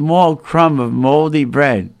a small crumb of moldy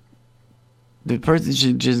bread. The person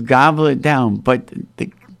should just gobble it down, but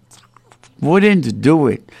they wouldn't do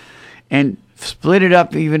it, and split it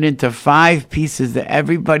up even into 5 pieces that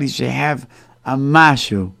everybody should have a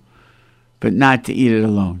mashu, but not to eat it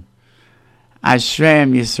alone.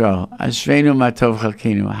 Ashreim Yisrael, Ashreinu Matov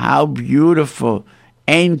Chalkeinu. How beautiful.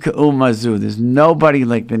 Ein K'umazu. There's nobody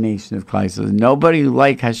like the nation of Klal Yisrael. There's nobody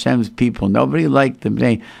like Hashem's people. Nobody like the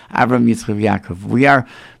Bnei Avraham, Yitzchak, Yaakov. We are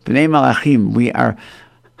Bnei Malachim. We are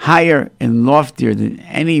higher and loftier than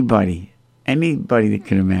anybody that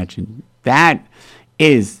can imagine. That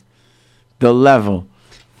is the level.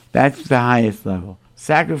 That's the highest level.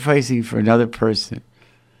 Sacrificing for another person.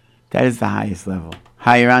 That is the highest level.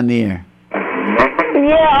 Hi, you're on the air.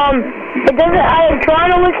 Yeah, it doesn't. I'm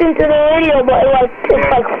trying to listen to the radio, but it's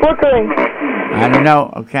like flickering. I don't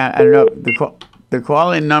know. Okay, I don't know. The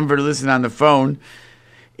call-in number to listen on the phone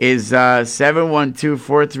is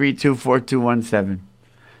 712-432-4217.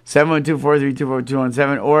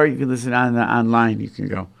 712-432-4217, or you can listen online. You can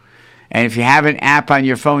go. And if you have an app on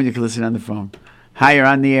your phone, you can listen on the phone. Hi, you're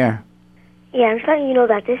on the air. Yeah, I'm just letting you know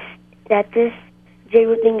that this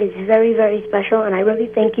J-Root thing is very, very special, and I really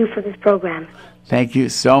thank you for this program. Thank you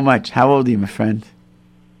so much. How old are you, my friend?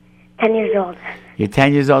 10 years old. You're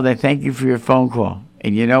 10 years old. I thank you for your phone call.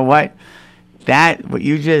 And you know what? What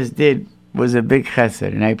you just did was a big chesed,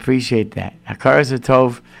 and I appreciate that. Hakaras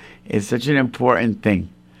Hatov is such an important thing,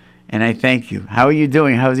 and I thank you. How are you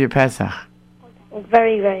doing? How was your Pesach?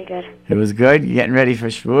 Very, very good. It was good? You getting ready for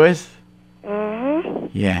Shavuos? Mm-hmm.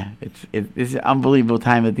 Yeah. It's an unbelievable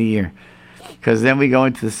time of the year. Because then we go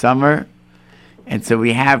into the summer, and so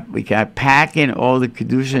we got pack in all the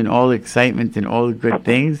kedusha and all the excitement and all the good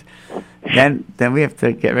things. Then we have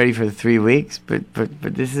to get ready for the 3 weeks. But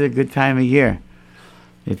this is a good time of year.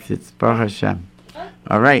 It's Baruch Hashem.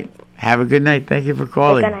 All right. Have a good night. Thank you for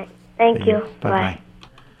calling. Good night. Thank you. Bye.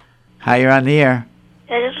 Hi, you're on the air.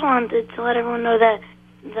 I just wanted to let everyone know that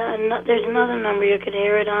there's another number you could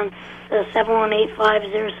hear it on,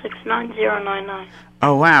 718-506-9099.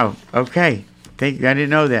 Oh, wow. Okay. Thank you. I didn't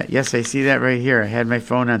know that. Yes, I see that right here. I had my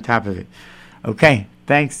phone on top of it. Okay.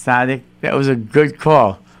 Thanks, Sadik. That was a good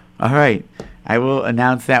call. All right. I will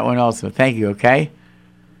announce that one also. Thank you, okay?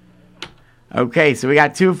 Okay, so we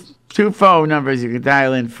got two phone numbers you can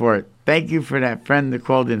dial in for it. Thank you for that friend that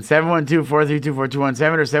called in.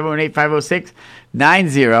 712-432-4217 or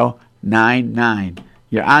 718-506-9099.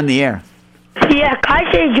 You're on the air. Yeah, can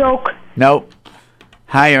I say a joke? Nope.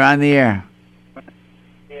 Hi, you're on the air.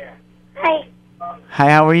 Hi. Hi,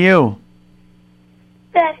 how are you?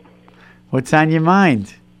 Good. What's on your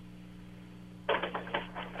mind?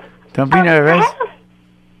 Don't be nervous.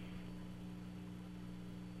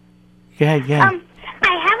 Go ahead. I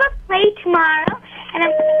have a play tomorrow,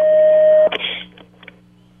 and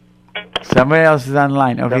Somebody else is on the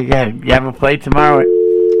line. Okay, go ahead. You have a play tomorrow?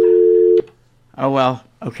 Oh, well.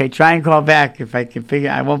 Okay, try and call back if I can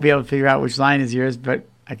I won't be able to figure out which line is yours, but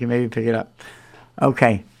I can maybe pick it up.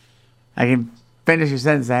 Okay. I can finish your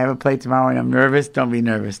sentence. I have a play tomorrow and I'm nervous. Don't be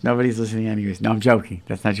nervous. Nobody's listening anyways. No, I'm joking.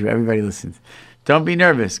 That's not true. Everybody listens. Don't be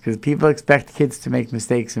nervous because people expect kids to make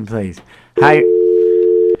mistakes in plays. Hi.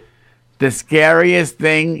 The scariest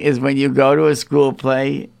thing is when you go to a school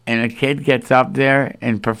play and a kid gets up there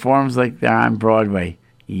and performs like they're on Broadway.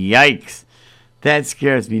 Yikes. That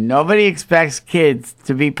scares me. Nobody expects kids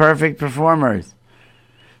to be perfect performers.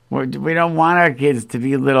 We don't want our kids to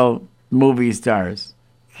be little movie stars.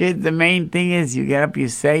 Kids, the main thing is you get up, you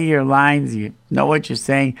say your lines, you know what you're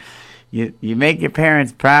saying, you make your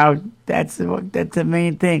parents proud. That's the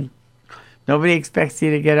main thing. Nobody expects you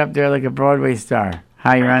to get up there like a Broadway star.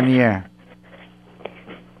 Hi, you're on the air.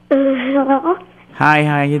 hello. Hi,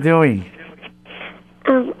 how you doing?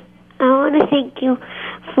 I want to thank you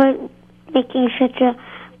for making such a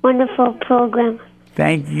wonderful program.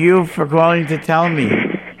 Thank you for calling to tell me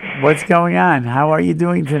what's going on. How are you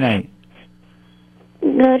doing tonight?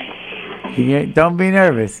 Good. Yeah, don't be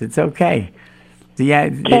nervous. It's okay. Do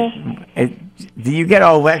you get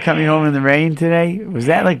all wet coming home in the rain today? Was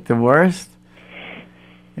that like the worst?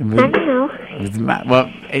 I don't know.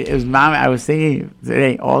 It was Mom. I was thinking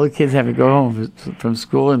today, all the kids have to go home from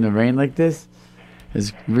school in the rain like this.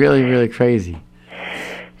 It's really, really crazy.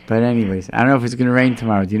 But anyways, I don't know if it's going to rain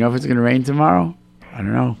tomorrow. Do you know if it's going to rain tomorrow? I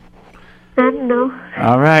don't know. I don't know.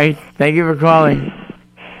 All right. Thank you for calling.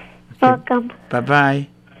 Welcome. Bye-bye.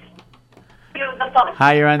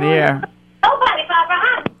 Hi, you're on the air.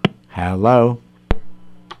 Hello.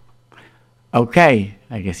 Okay.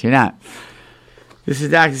 I guess you're not. This is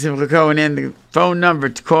Dr. Simcha Cohen, and the phone number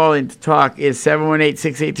to call in to talk is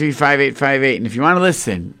 718-683-5858. And if you want to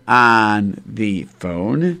listen on the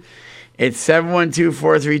phone, it's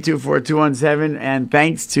 712-432-4217. And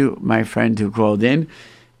thanks to my friend who called in.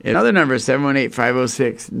 Another number is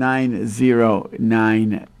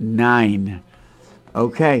 718-506-9099.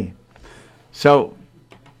 Okay. So,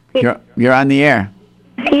 you're on the air.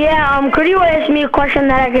 Yeah, could you ask me a question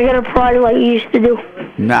that I could get a prize like you used to do?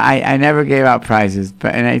 No, I never gave out prizes,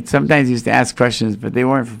 and I sometimes used to ask questions, but they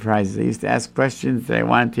weren't for prizes. I used to ask questions that I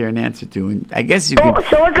wanted to hear an answer to, and I guess you could...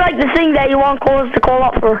 So what's like the thing that you want callers to call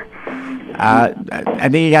up for? I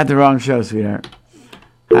think you got the wrong show, sweetheart.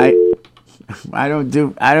 I don't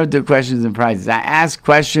do questions and prizes. I ask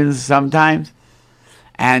questions sometimes,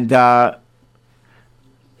 and but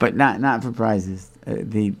not for prizes.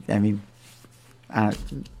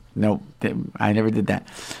 No, I never did that.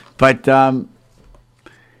 But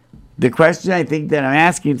the question I think that I'm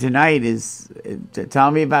asking tonight is to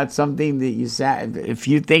tell me about something that you said. If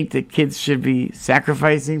you think that kids should be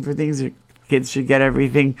sacrificing for things, or kids should get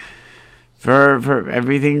everything for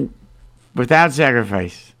everything without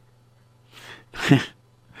sacrifice.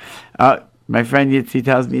 My friend Yitzi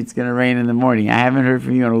tells me it's going to rain in the morning. I haven't heard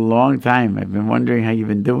from you in a long time. I've been wondering how you've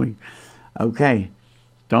been doing. Okay.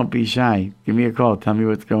 Don't be shy. Give me a call. Tell me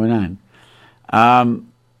what's going on.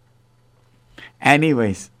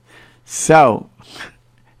 Anyways, so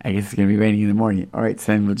I guess it's going to be raining in the morning. All right,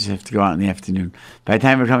 so then we'll just have to go out in the afternoon. By the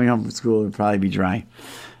time we're coming home from school, it'll probably be dry.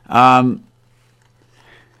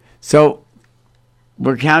 So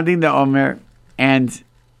we're counting the Omer, and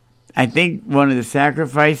I think one of the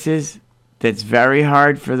sacrifices that's very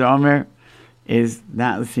hard for the Omer is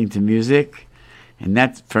not listening to music. And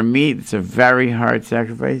that's, for me, it's a very hard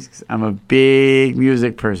sacrifice because I'm a big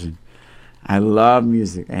music person. I love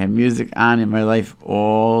music. I have music on in my life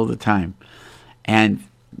all the time. And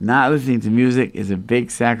not listening to music is a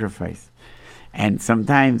big sacrifice. And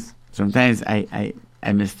sometimes I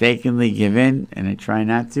mistakenly give in and I try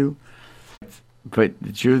not to. But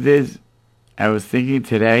the truth is, I was thinking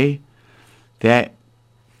today that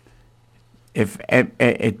if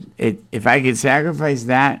I could sacrifice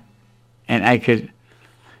that, and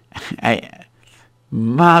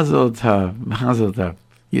Mazel tov.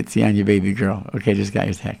 Yitzi on your baby girl. Okay, just got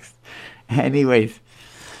your text. Anyways,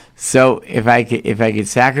 so if I could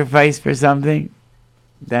sacrifice for something,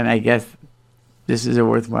 then I guess this is a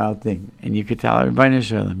worthwhile thing. And you could tell everybody in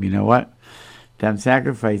Shalom, you know what? That I'm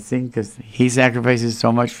sacrificing because he sacrifices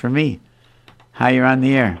so much for me. Hi, you're on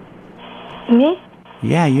the air. Me?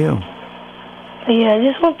 Yeah, you. Yeah, I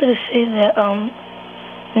just wanted to say that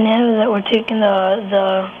now that we're taking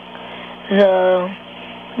the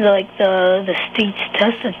state's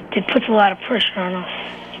test, it puts a lot of pressure on us.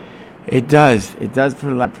 It does put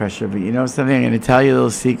a lot of pressure, but you know something? I'm going to tell you a little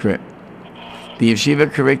secret. The yeshiva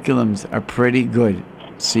curriculums are pretty good,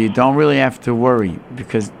 so you don't really have to worry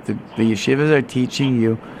because the yeshivas are teaching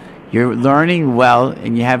you. You're learning well,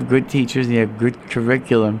 and you have good teachers, and you have good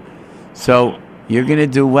curriculum, so you're going to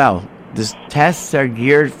do well. The tests are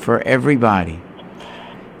geared for everybody.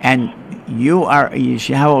 And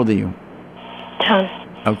how old are you? 10.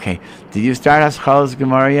 Okay. Did you start Haskalas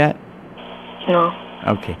Gemara yet? No.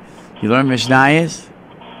 Okay. You learn Mishnayos?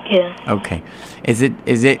 Yeah. Okay. Is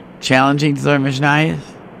it challenging to learn Mishnayos?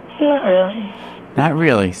 Not really. Not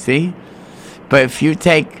really, see? But if you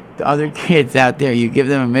take the other kids out there, you give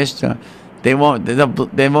them a Mishnah, they won't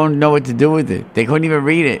know what to do with it. They couldn't even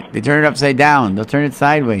read it. They turn it upside down. They'll turn it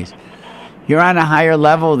sideways. You're on a higher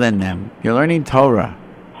level than them. You're learning Torah.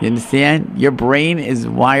 You understand? Your brain is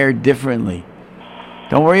wired differently.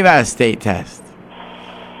 Don't worry about a state test.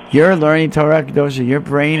 You're learning Torah Kedosha. Your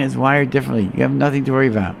brain is wired differently. You have nothing to worry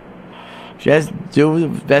about. Just do the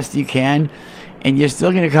best you can, and you're still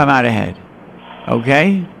going to come out ahead.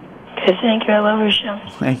 Okay? Okay, thank you. I love your show.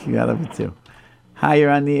 Thank you. I love it too. Hi, you're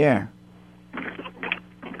on the air.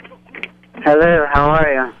 Hello, how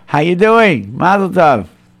are you? How you doing? Mazel tov.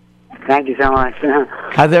 Thank you so much.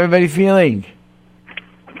 How's everybody feeling?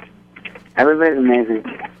 Everybody's amazing.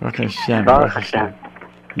 Baruch Hashem. Baruch Hashem.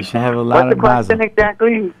 You should have a lot What's of the question mazel.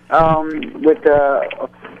 exactly? With the,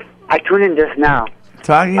 I tuned in just now.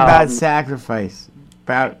 Talking about sacrifice,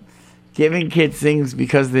 about giving kids things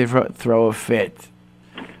because they throw a fit,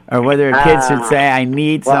 or whether a kid should say, "I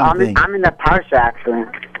need something." I'm in the parsha actually.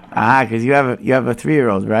 Because you have a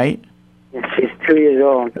 3-year-old, right? Yeah, she's 2 years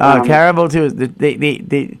old. Oh, terrible twos. The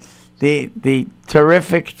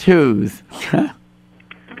terrific twos.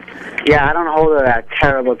 Yeah, I don't hold her that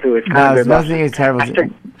terrible too. It's kind No, of there's nothing is terrible.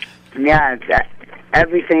 Yeah,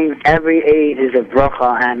 everything, every age is a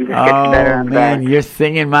bracha, and it just gets better and man, better. you're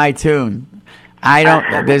singing my tune. I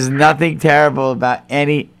don't. There's nothing terrible about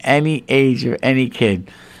any age or any kid.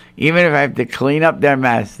 Even if I have to clean up their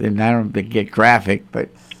mess, and I don't get graphic, but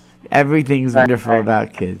everything's wonderful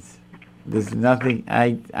about kids. There's nothing.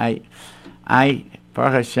 I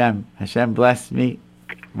Baruch Hashem. Hashem blessed me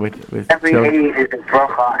with Every children. age is a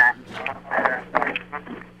bracha.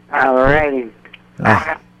 Alrighty.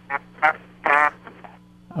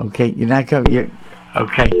 Okay, you're not coming.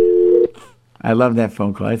 Okay. I love that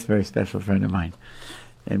phone call. That's a very special friend of mine.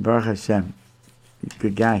 And Baruch Hashem,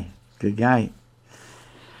 good guy.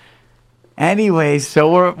 Anyway,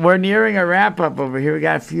 so we're nearing a wrap up over here. We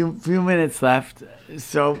got a few minutes left.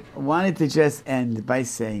 So I wanted to just end by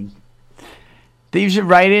saying that you should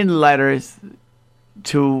write in letters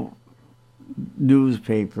to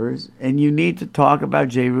newspapers, and you need to talk about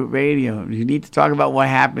J-Root Radio. You need to talk about what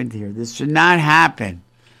happened here. This should not happen.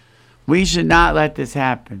 We should not let this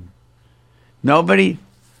happen.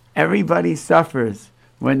 Everybody suffers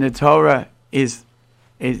when the Torah is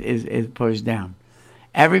pushed down.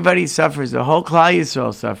 Everybody suffers. The whole Klal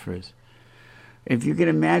Yisrael suffers. If you can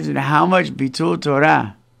imagine how much Bitul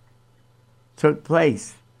Torah took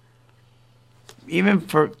place, even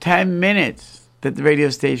for 10 minutes that the radio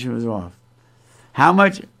station was off. How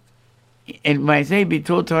much, and when I say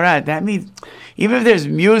Bitul Torah, that means even if there's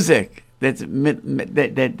music that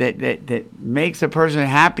makes a person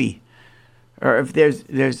happy, or if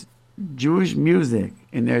there's Jewish music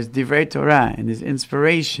and there's Divrei Torah and there's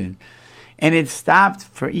inspiration, and it stopped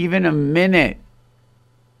for even a minute,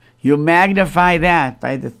 you magnify that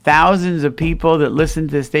by the thousands of people that listen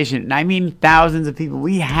to the station. And I mean thousands of people.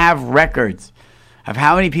 We have records of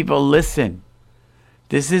how many people listen.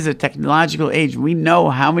 This is a technological age. We know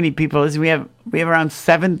how many people listen. We have around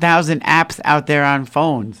 7,000 apps out there on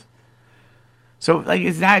phones. So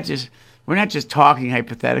we're not just talking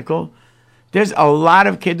hypothetical. There's a lot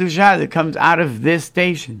of Kiddushah that comes out of this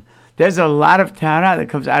station. There's a lot of Tahara that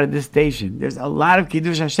comes out of this station. There's a lot of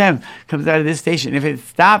Kiddush Hashem comes out of this station. If it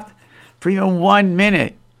stopped for even 1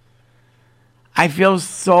 minute, I feel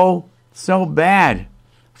so bad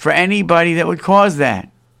for anybody that would cause that.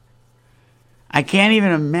 I can't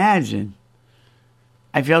even imagine.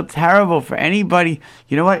 I feel terrible for anybody.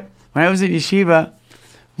 You know what? When I was in yeshiva,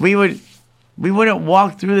 we wouldn't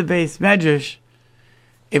walk through the Beis Medrash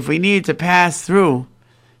if we needed to pass through,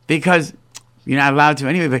 because you're not allowed to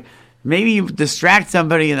anyway, but maybe you distract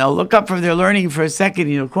somebody and they'll look up from their learning for a second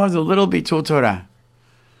and you'll cause a little Bitul Torah.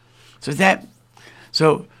 So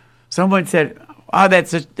someone said, "Oh,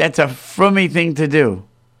 that's a frummy thing to do."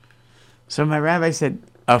 So my rabbi said,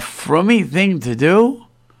 "A frummy thing to do?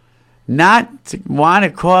 Not to want to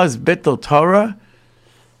cause Bitul Torah?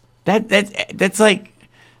 That's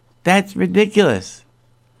ridiculous.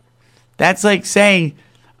 That's like saying,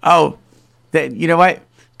 oh, that you know what?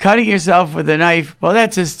 Cutting yourself with a knife, well,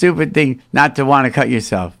 that's a stupid thing not to want to cut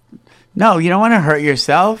yourself. No, you don't want to hurt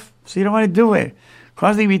yourself, so you don't want to do it.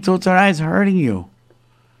 Causing Bitul Torah is hurting you.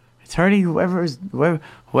 It's hurting whoever is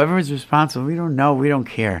responsible. We don't know. We don't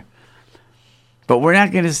care. But we're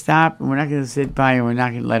not going to stop, and we're not going to sit by, and we're not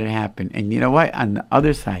going to let it happen. And you know what? On the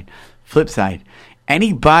other side, flip side,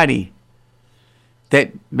 anybody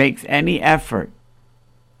that makes any effort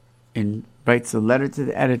and writes a letter to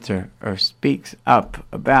the editor or speaks up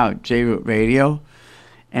about J-Root Radio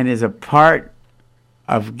and is a part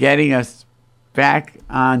of getting us back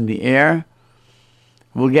on the air,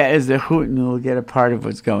 we'll get a zechut and we'll get a part of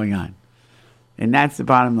what's going on. And that's the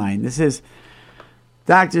bottom line. This is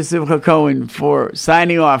Dr. Simcha Cohen for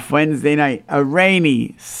signing off Wednesday night. A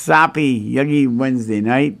rainy, soppy, yuggy Wednesday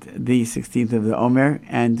night, the 16th of the Omer.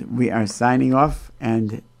 And we are signing off,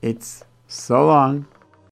 and it's so long.